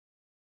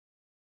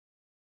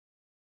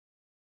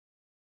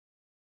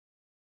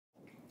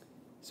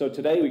So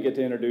today we get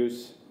to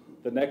introduce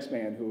the next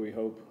man who we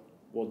hope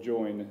will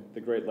join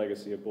the great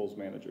legacy of Bulls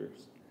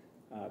managers.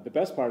 The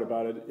best part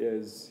about it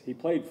is he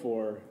played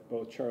for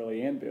both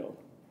Charlie and Bill.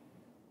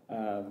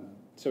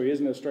 So he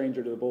isn't a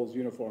stranger to the Bulls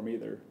uniform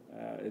either,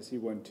 as he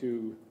won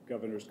 2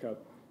 Governor's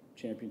Cup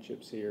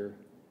championships here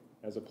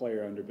as a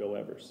player under Bill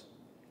Evers.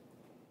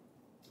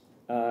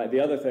 The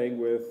other thing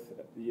with,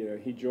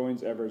 he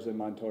joins Evers and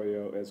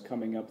Montoyo as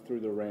coming up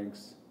through the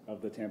ranks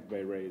of the Tampa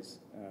Bay Rays.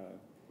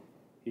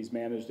 He's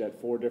managed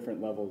at 4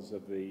 different levels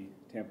of the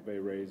Tampa Bay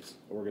Rays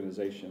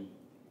organization.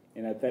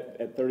 And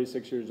at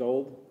 36 years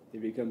old, he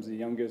becomes the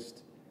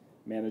youngest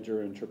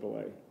manager in Triple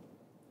A.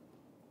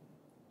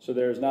 So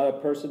there is not a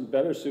person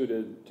better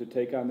suited to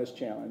take on this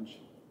challenge,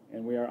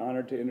 and we are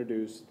honored to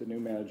introduce the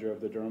new manager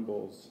of the Durham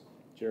Bulls,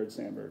 Jared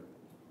Sandberg.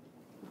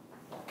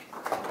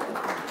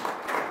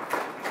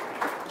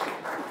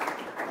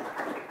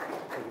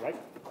 Right.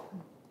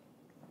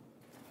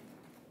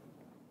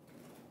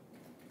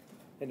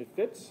 And it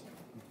fits.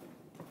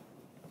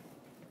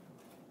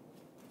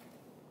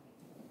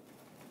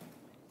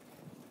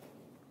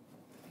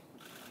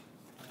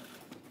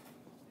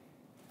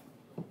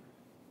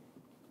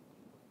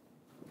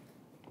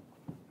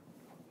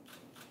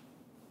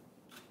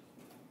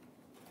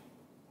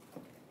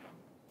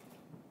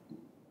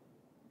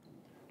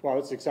 Wow,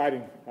 it's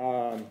exciting.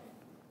 I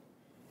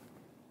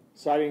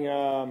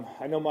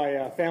know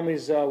my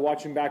family's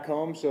watching back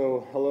home,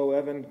 so hello,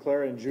 Evan,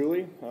 Clara, and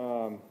Julie.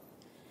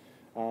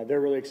 They're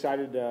really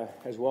excited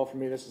as well for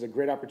me. This is a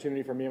great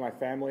opportunity for me and my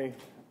family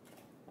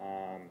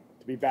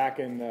to be back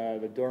in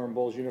the Durham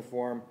Bulls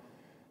uniform,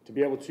 to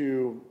be able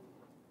to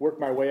work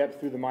my way up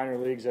through the minor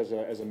leagues as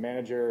a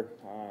manager,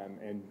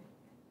 and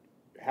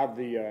have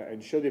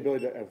and show the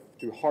ability to,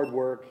 through hard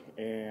work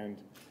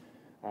and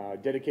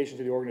dedication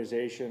to the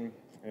organization,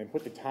 and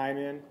put the time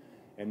in,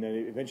 and then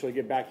eventually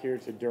get back here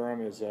to Durham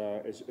is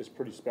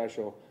pretty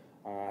special.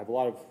 I have a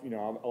lot of,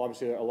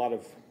 obviously a lot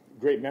of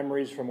great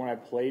memories from when I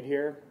played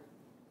here.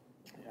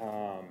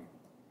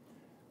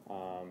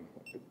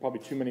 Probably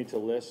too many to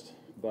list,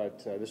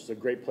 but this is a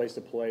great place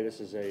to play.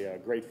 This is a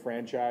great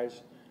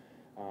franchise.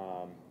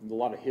 A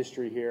lot of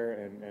history here,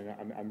 and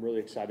I'm really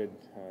excited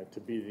to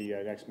be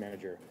the next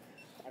manager.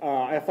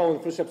 I follow in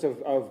the footsteps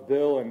of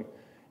Bill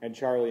and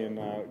Charlie, and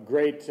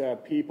great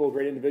people,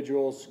 great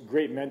individuals,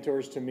 great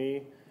mentors to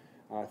me.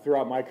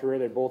 Throughout my career,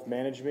 they both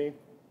managed me,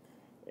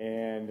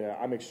 and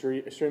I'm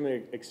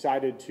extremely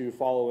excited to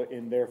follow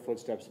in their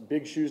footsteps.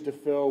 Big shoes to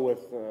fill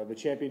with the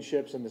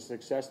championships and the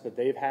success that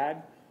they've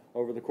had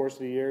over the course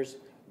of the years,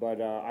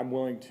 but I'm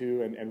willing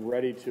to and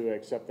ready to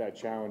accept that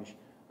challenge.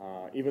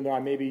 Even though I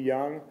may be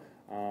young,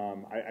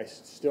 I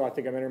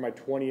think I'm entering my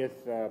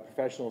 20th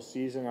professional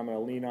season. I'm going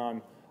to lean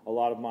on a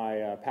lot of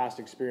my past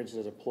experiences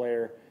as a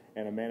player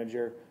and a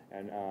manager,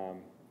 and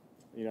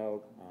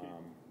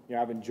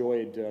I've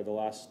enjoyed the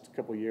last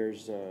couple of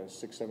years,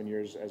 6-7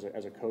 years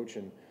as a coach,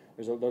 and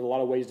there's a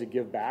lot of ways to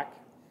give back,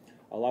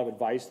 a lot of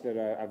advice that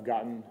I've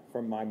gotten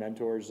from my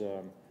mentors,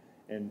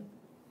 and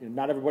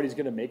not everybody's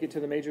going to make it to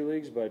the major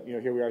leagues, but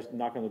here we are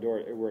knocking on the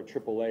door. We're at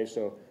Triple A,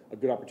 so a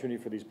good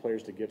opportunity for these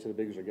players to get to the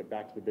big leagues or get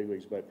back to the big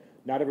leagues, but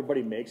not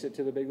everybody makes it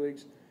to the big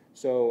leagues.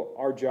 So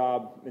our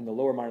job in the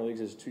lower minor leagues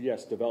is to,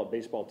 yes, develop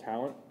baseball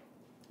talent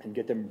and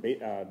get them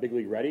big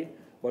league ready,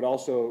 but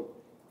also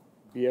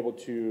be able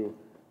to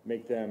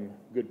make them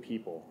good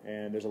people.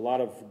 And there's a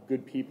lot of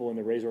good people in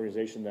the Rays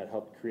organization that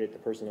helped create the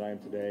person that I am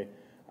today.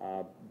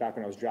 Back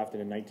when I was drafted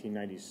in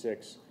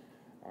 1996,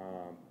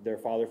 their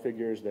father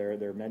figures,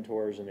 their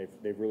mentors, and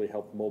they've really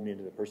helped mold me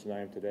into the person that I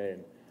am today.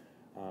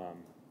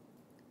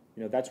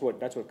 And that's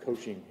what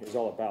coaching is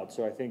all about.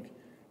 So I think,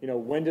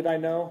 when did I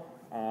know?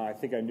 I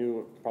think I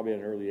knew probably at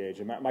an early age.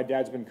 And my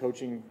dad's been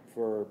coaching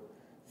for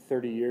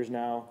 30 years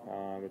now.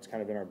 It's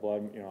kind of in our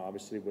blood,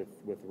 obviously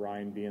with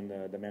Ryne being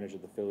the manager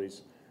of the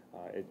Phillies.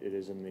 It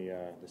is in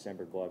the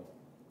Sandberg blood.